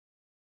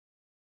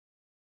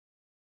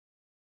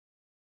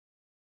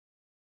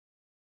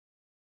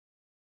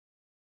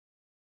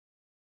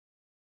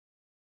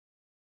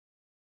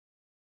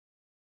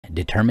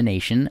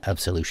determination of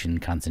solution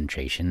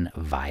concentration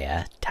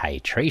via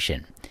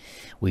titration.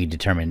 We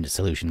determined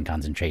solution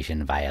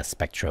concentration via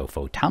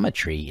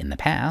spectrophotometry in the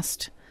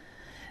past.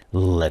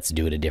 Let's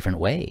do it a different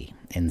way.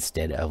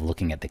 Instead of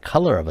looking at the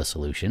color of a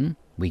solution,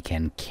 we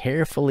can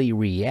carefully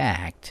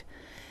react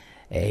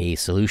a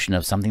solution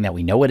of something that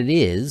we know what it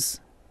is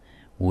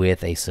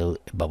with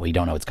but we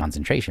don't know its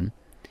concentration,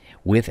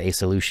 with a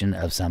solution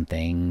of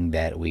something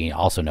that we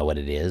also know what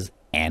it is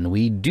and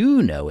we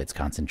do know its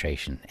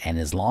concentration. And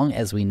as long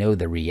as we know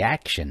the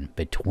reaction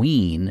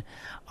between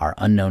our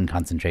unknown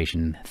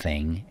concentration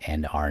thing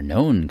and our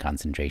known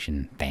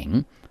concentration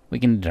thing, we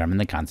can determine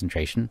the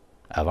concentration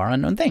of our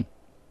unknown thing.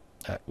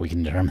 We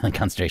can determine the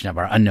concentration of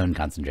our unknown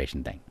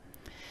concentration thing.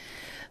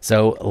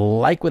 So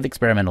like with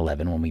experiment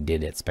 11, when we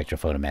did it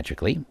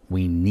spectrophotometrically,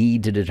 we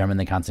need to determine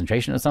the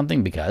concentration of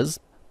something because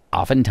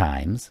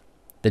oftentimes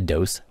the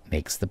dose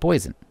makes the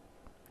poison.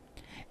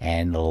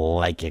 And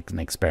like in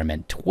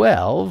experiment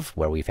 12,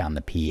 where we found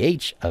the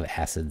pH of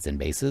acids and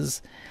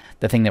bases,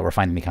 the thing that we're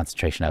finding the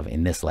concentration of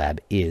in this lab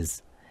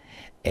is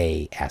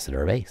a acid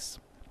or a base.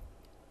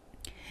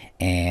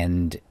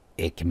 And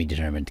it can be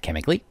determined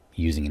chemically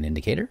using an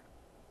indicator.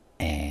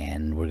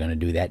 And we're going to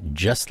do that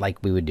just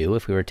like we would do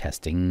if we were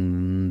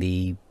testing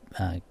the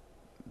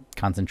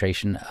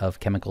concentration of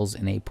chemicals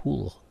in a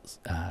pool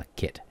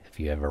kit. If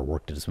you ever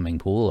worked at a swimming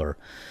pool or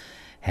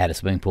had a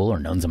swimming pool or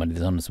known somebody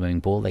that's owned a swimming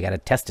pool, they got to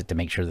test it to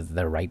make sure that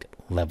the right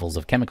levels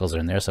of chemicals are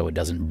in there so it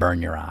doesn't burn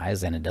your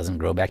eyes and it doesn't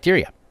grow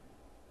bacteria.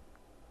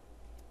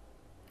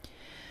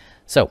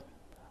 So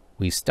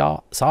we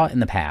saw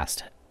in the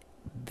past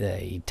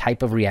the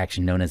type of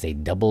reaction known as a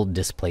double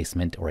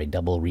displacement or a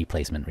double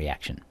replacement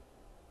reaction,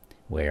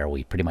 where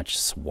we pretty much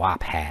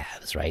swap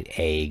halves, right?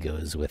 A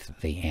goes with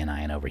the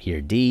anion over here,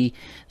 D.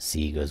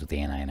 C goes with the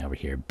anion over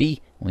here, B.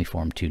 And we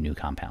form two new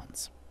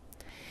compounds.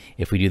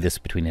 If we do this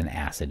between an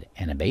acid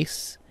and a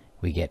base,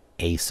 we get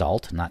a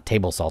salt, not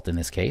table salt in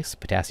this case,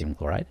 potassium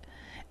chloride,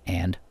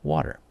 and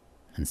water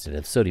instead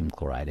of sodium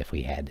chloride if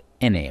we had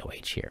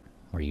NaOH here.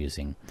 We're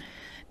using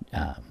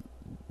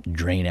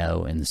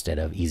Drano instead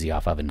of Easy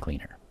Off Oven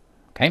Cleaner,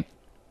 okay?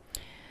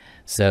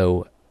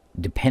 So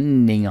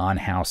depending on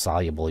how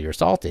soluble your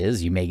salt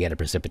is, you may get a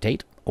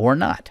precipitate or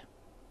not.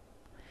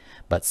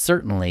 But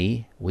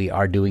certainly we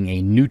are doing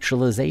a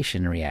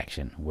neutralization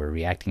reaction. We're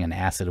reacting an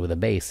acid with a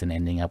base and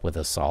ending up with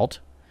a salt,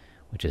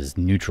 which is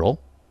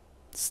neutral,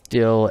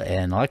 still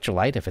an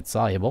electrolyte if it's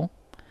soluble,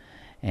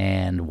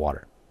 and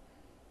water.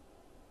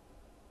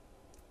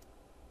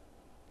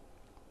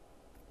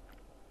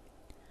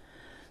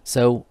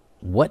 So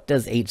what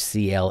does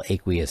HCl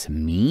aqueous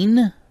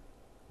mean?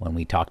 When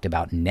we talked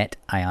about net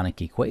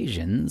ionic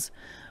equations,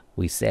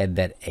 we said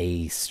that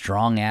a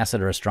strong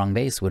acid or a strong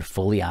base would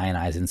fully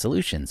ionize in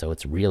solution. So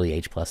it's really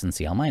H plus and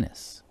Cl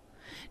minus.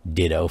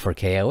 Ditto for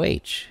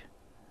KOH.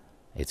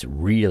 It's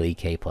really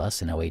K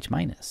plus and OH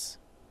minus.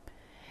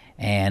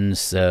 And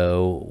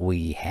so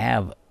we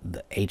have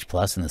the H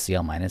plus and the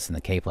Cl minus and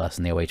the K plus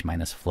and the OH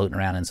minus floating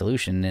around in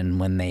solution. And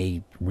when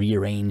they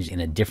rearrange in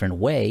a different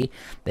way,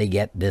 they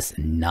get this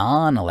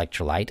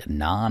non-electrolyte,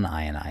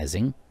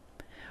 non-ionizing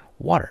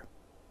water.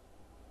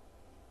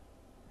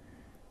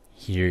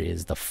 Here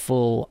is the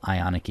full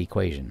ionic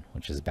equation,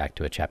 which is back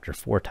to a chapter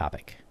 4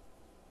 topic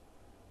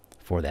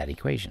for that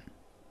equation.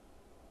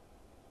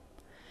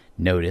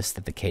 Notice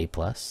that the K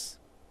plus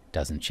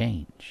doesn't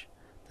change.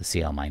 The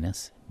Cl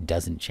minus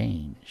doesn't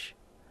change.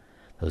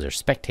 Those are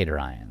spectator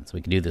ions.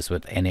 We can do this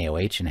with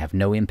NaOH and have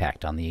no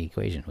impact on the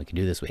equation. We can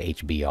do this with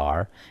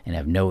HBr and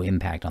have no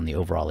impact on the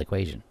overall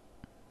equation.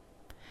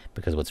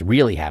 Because what's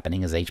really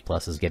happening is H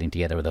plus is getting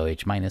together with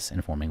OH minus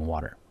and forming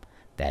water.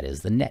 That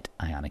is the net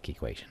ionic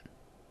equation.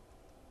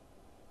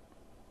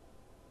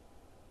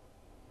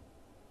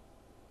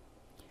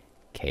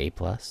 K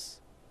plus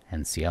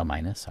and Cl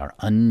minus are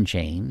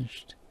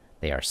unchanged.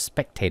 They are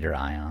spectator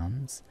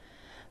ions.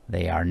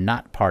 They are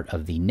not part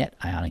of the net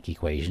ionic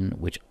equation,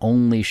 which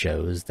only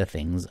shows the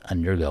things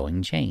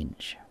undergoing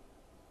change.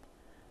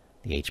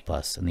 The H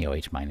plus and the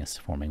OH minus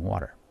forming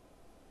water.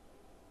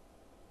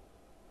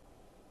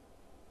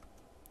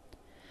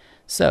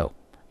 So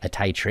a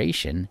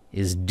titration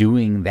is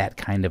doing that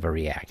kind of a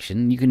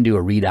reaction. You can do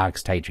a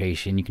redox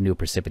titration. You can do a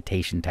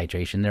precipitation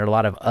titration. There are a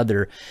lot of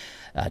other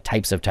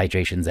types of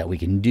titrations that we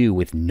can do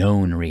with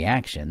known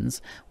reactions.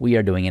 We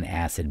are doing an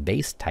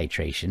acid-base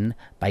titration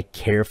by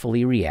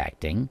carefully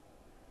reacting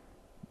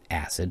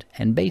acid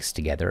and base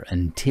together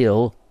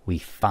until we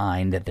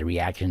find that the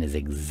reaction is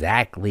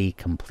exactly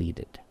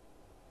completed.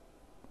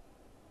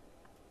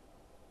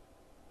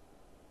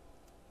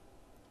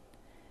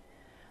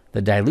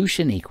 The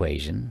dilution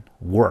equation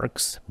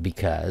works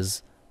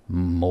because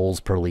moles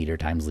per liter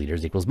times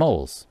liters equals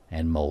moles,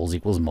 and moles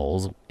equals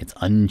moles. It's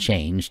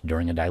unchanged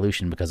during a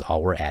dilution because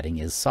all we're adding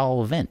is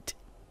solvent.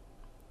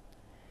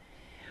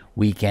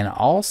 We can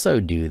also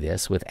do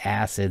this with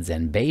acids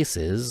and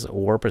bases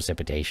or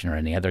precipitation or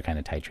any other kind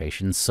of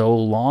titration so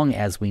long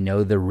as we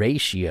know the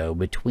ratio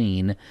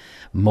between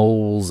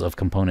moles of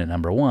component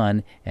number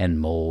 1 and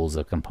moles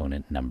of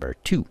component number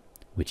 2,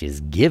 which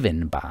is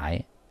given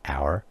by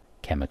our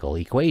chemical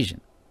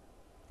equation.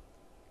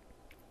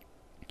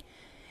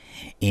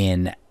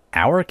 In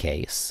our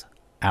case,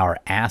 our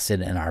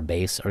acid and our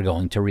base are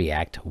going to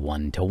react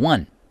 1 to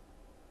 1.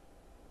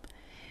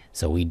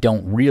 So we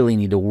don't really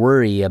need to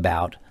worry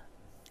about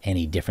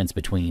any difference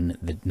between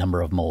the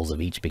number of moles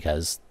of each,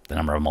 because the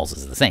number of moles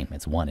is the same.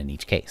 It's 1 in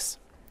each case.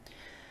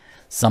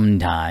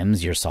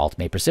 Sometimes your salt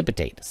may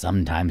precipitate.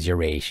 Sometimes your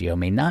ratio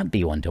may not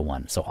be 1 to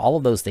 1. So all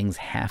of those things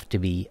have to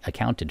be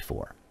accounted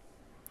for.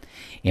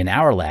 In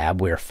our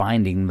lab, we're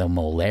finding the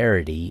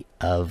molarity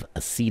of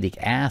acetic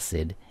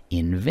acid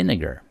in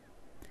vinegar.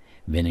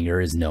 Vinegar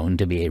is known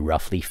to be a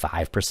roughly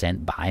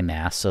 5% by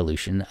mass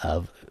solution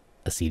of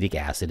acetic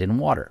acid in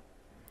water.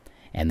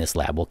 And this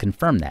lab will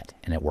confirm that,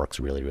 and it works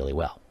really, really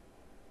well.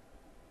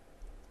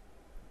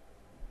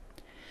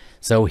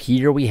 So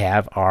here we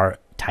have our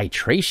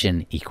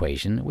titration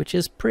equation, which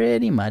is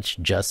pretty much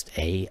just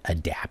a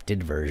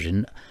adapted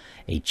version,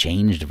 a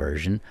changed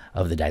version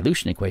of the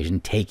dilution equation,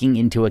 taking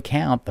into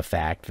account the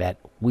fact that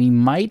we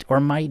might or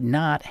might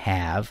not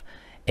have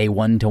a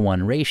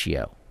 1-to-1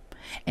 ratio.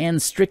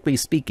 And strictly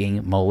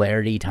speaking,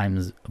 molarity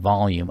times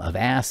volume of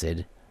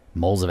acid,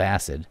 moles of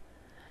acid,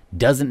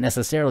 doesn't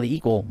necessarily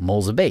equal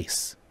moles of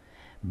base.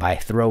 By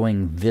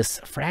throwing this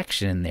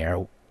fraction in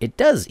there, it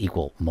does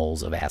equal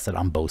moles of acid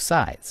on both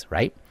sides,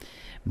 right?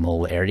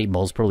 Molarity,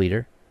 moles per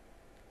liter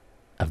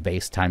of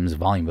base times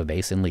volume of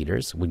base in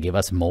liters would give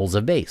us moles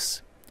of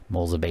base.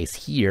 Moles of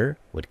base here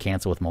would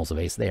cancel with moles of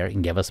base there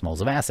and give us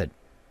moles of acid.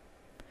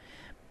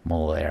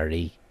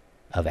 Molarity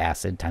of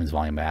acid times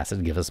volume of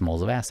acid gives us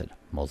moles of acid.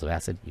 Moles of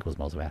acid equals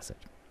moles of acid.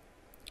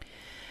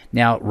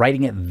 Now,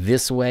 writing it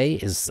this way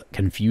is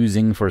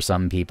confusing for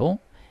some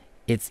people.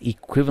 It's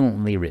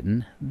equivalently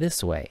written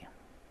this way.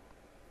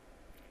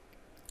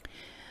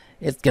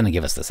 It's going to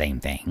give us the same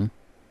thing,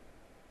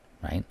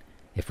 right?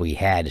 If we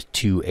had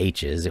 2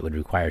 H's, it would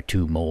require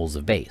 2 moles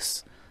of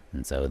base.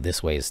 And so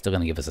this way is still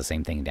going to give us the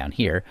same thing down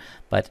here,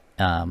 but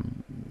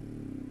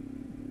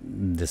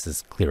this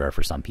is clearer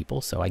for some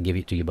people, so I give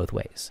it to you both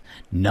ways.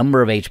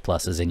 Number of H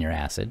pluses in your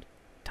acid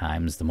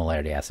times the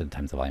molarity acid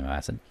times the volume of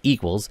acid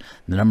equals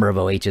the number of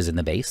OHs in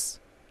the base.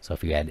 So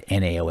if you had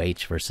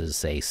NaOH versus,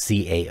 say,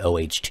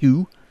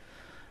 CaOH2,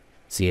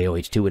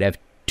 CaOH2 would have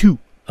 2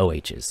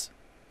 OHs.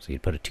 So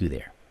you'd put a 2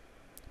 there.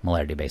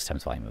 Molarity of base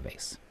times volume of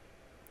base.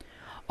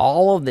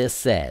 All of this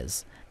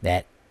says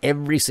that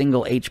every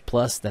single H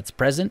plus that's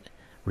present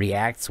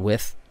reacts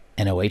with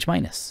an OH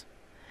minus.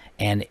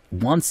 And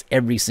once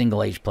every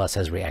single H plus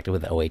has reacted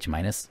with OH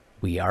minus,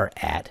 we are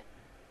at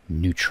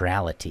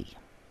neutrality,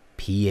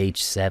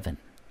 pH 7.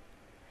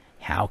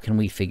 How can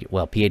we figure,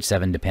 well, pH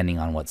 7 depending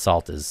on what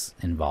salt is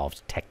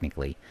involved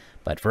technically.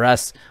 But for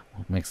us,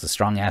 mix a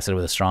strong acid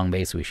with a strong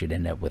base, we should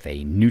end up with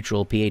a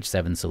neutral pH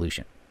 7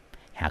 solution.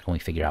 How can we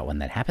figure out when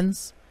that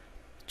happens?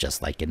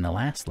 Just like in the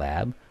last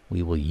lab,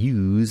 we will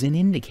use an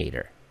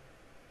indicator.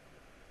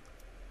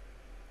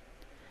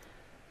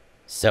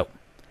 So,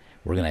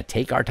 we're going to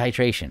take our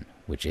titration,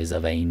 which is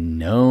of a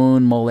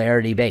known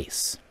molarity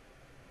base,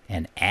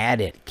 and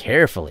add it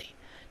carefully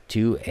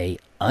to an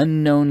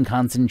unknown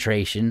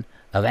concentration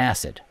of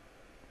acid.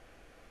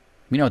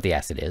 We know what the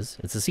acid is.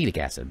 It's acetic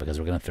acid, because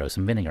we're going to throw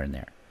some vinegar in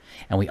there.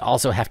 And we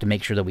also have to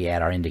make sure that we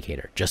add our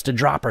indicator. Just a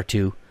drop or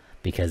two,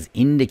 because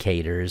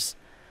indicators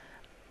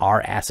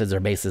are acids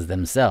or bases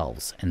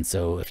themselves. And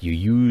so if you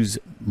use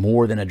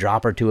more than a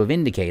drop or two of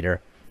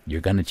indicator, you're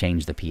going to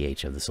change the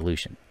pH of the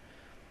solution.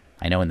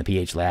 I know in the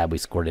pH lab we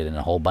scored it in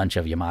a whole bunch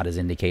of Yamada's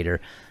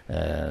indicator.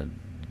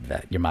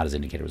 That Yamada's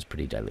indicator was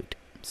pretty dilute,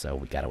 so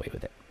we got away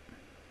with it.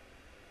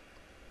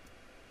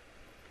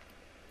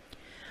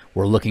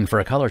 We're looking for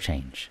a color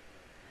change.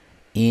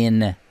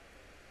 In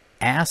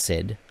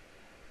acid,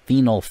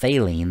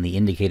 phenolphthalein, the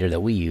indicator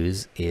that we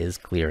use, is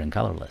clear and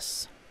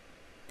colorless.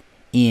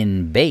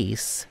 In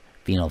base,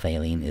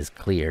 phenolphthalein is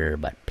clear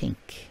but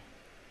pink.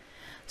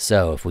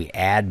 So if we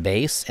add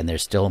base and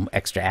there's still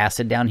extra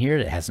acid down here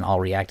that hasn't all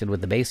reacted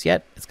with the base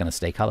yet, it's going to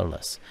stay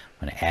colorless.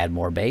 We're going to add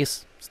more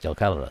base, still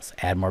colorless.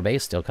 Add more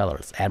base, still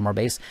colorless. Add more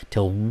base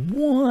till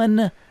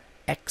one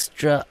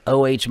extra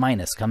OH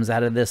minus comes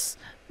out of this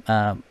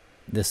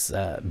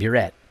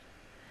burette,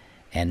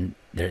 and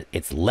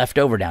it's left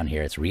over down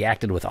here. It's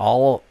reacted with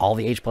all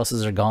the H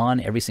pluses are gone.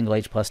 Every single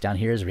H plus down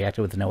here is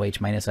reacted with an OH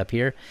minus up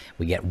here.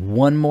 We get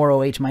one more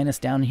OH minus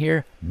down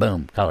here.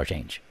 Boom, color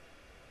change,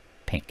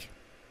 pink.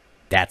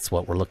 That's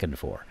what we're looking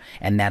for.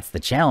 And that's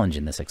the challenge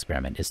in this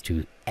experiment, is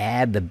to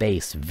add the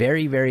base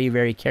very, very,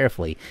 very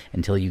carefully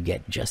until you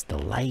get just the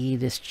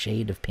lightest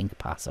shade of pink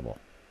possible.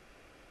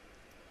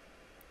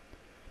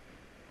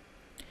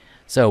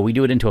 So we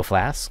do it into a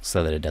flask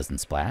so that it doesn't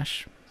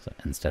splash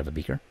instead of a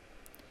beaker.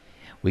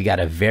 We got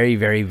to very,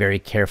 very, very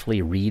carefully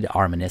read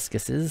our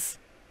meniscuses,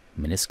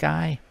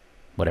 menisci,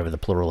 whatever the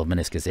plural of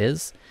meniscus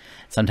is.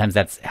 Sometimes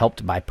that's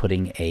helped by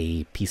putting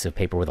a piece of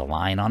paper with a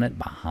line on it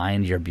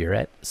behind your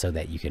burette so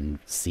that you can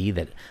see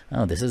that,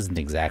 oh, this isn't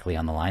exactly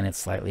on the line, it's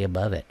slightly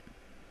above it.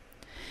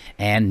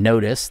 And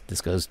notice this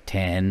goes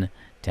 10,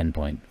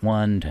 10.1,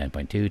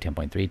 10.2,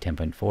 10.3,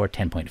 10.4,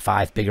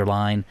 10.5, bigger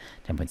line,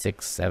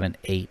 10.6, 7,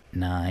 8,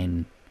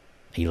 9,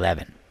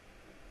 11.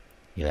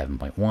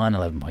 11.1,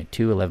 11.2,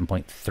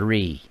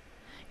 11.3.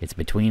 It's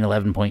between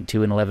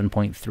 11.2 and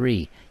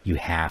 11.3. You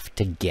have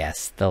to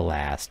guess the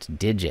last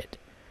digit.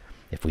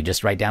 If we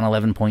just write down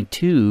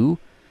 11.2,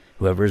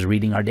 whoever's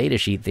reading our data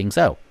sheet thinks,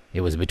 oh,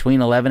 it was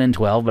between 11 and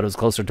 12, but it was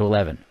closer to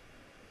 11.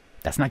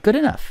 That's not good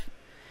enough.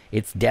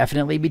 It's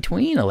definitely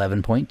between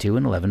 11.2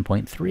 and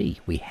 11.3.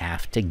 We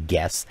have to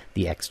guess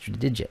the extra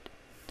digit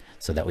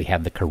so that we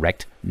have the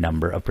correct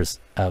number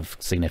of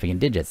significant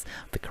digits,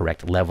 the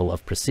correct level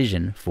of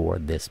precision for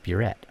this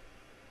burette.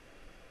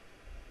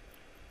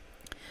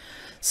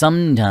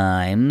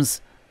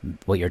 Sometimes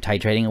what you're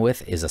titrating it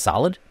with is a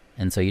solid,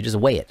 and so you just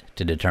weigh it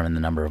to determine the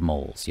number of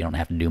moles. You don't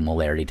have to do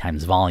molarity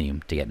times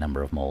volume to get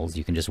number of moles.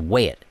 You can just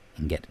weigh it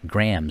and get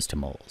grams to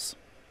moles.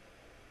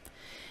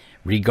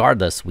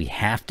 Regardless, we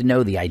have to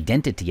know the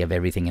identity of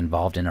everything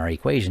involved in our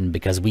equation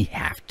because we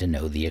have to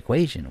know the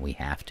equation. We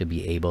have to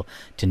be able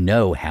to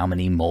know how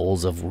many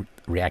moles of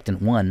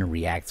reactant 1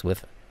 reacts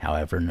with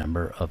however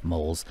number of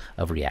moles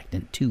of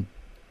reactant 2.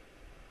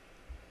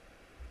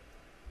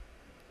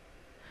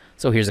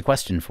 So here's a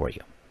question for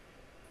you.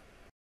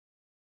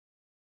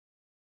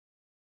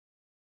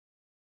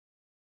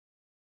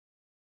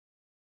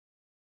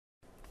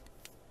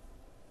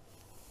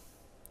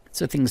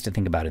 So things to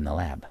think about in the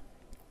lab.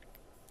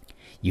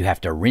 You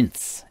have to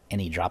rinse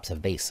any drops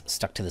of base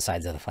stuck to the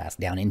sides of the flask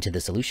down into the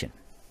solution.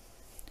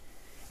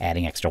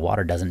 Adding extra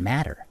water doesn't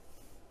matter.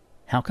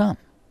 How come?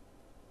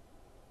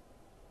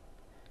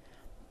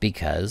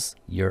 Because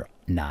you're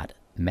not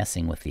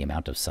messing with the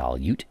amount of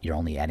solute. You're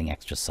only adding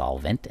extra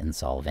solvent, and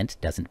solvent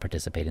doesn't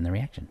participate in the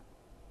reaction.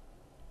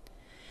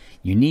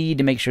 You need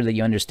to make sure that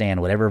you understand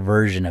whatever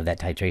version of that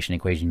titration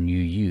equation you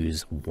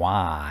use,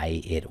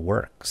 why it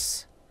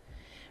works.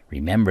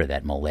 Remember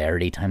that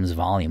molarity times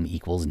volume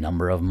equals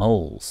number of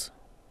moles.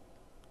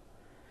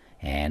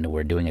 And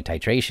we're doing a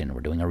titration,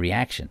 we're doing a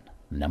reaction.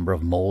 The number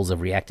of moles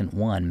of reactant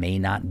 1 may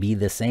not be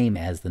the same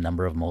as the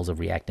number of moles of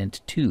reactant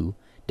 2,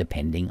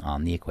 depending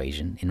on the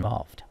equation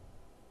involved.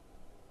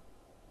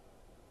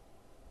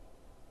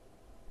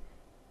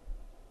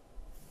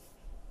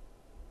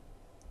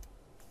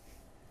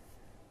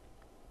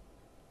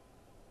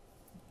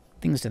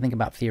 Things to think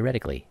about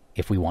theoretically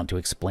if we want to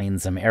explain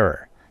some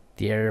error.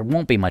 There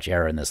won't be much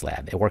error in this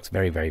lab. It works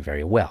very, very,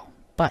 very well.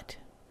 But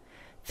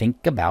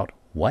think about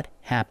what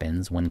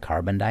happens when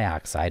carbon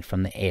dioxide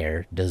from the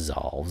air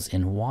dissolves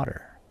in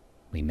water.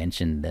 We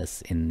mentioned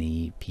this in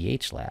the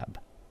pH lab.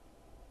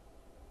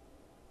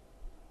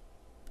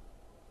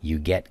 You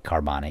get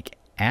carbonic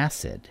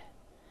acid.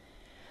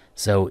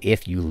 So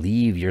if you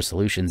leave your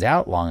solutions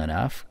out long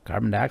enough,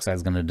 carbon dioxide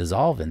is going to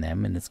dissolve in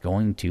them, and it's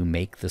going to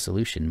make the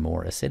solution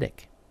more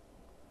acidic.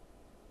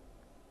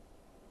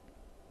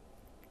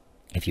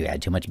 If you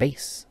add too much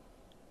base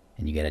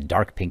and you get a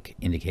dark pink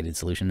indicated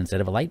solution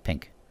instead of a light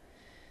pink,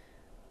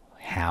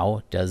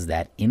 how does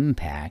that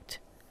impact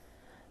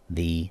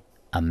the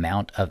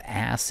amount of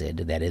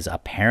acid that is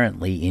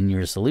apparently in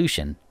your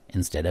solution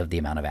instead of the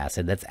amount of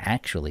acid that's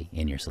actually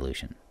in your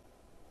solution?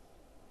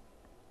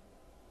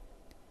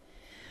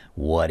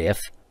 What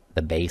if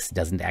the base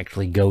doesn't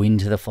actually go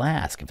into the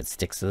flask, if it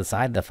sticks to the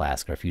side of the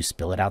flask, or if you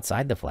spill it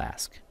outside the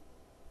flask?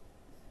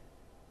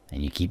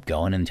 And you keep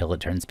going until it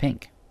turns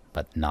pink,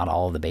 but not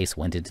all of the base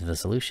went into the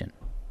solution.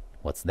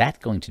 What's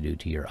that going to do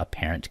to your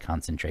apparent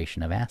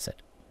concentration of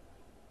acid?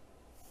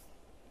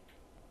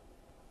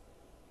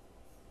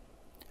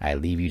 I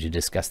leave you to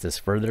discuss this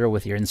further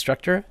with your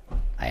instructor.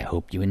 I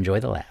hope you enjoy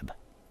the lab.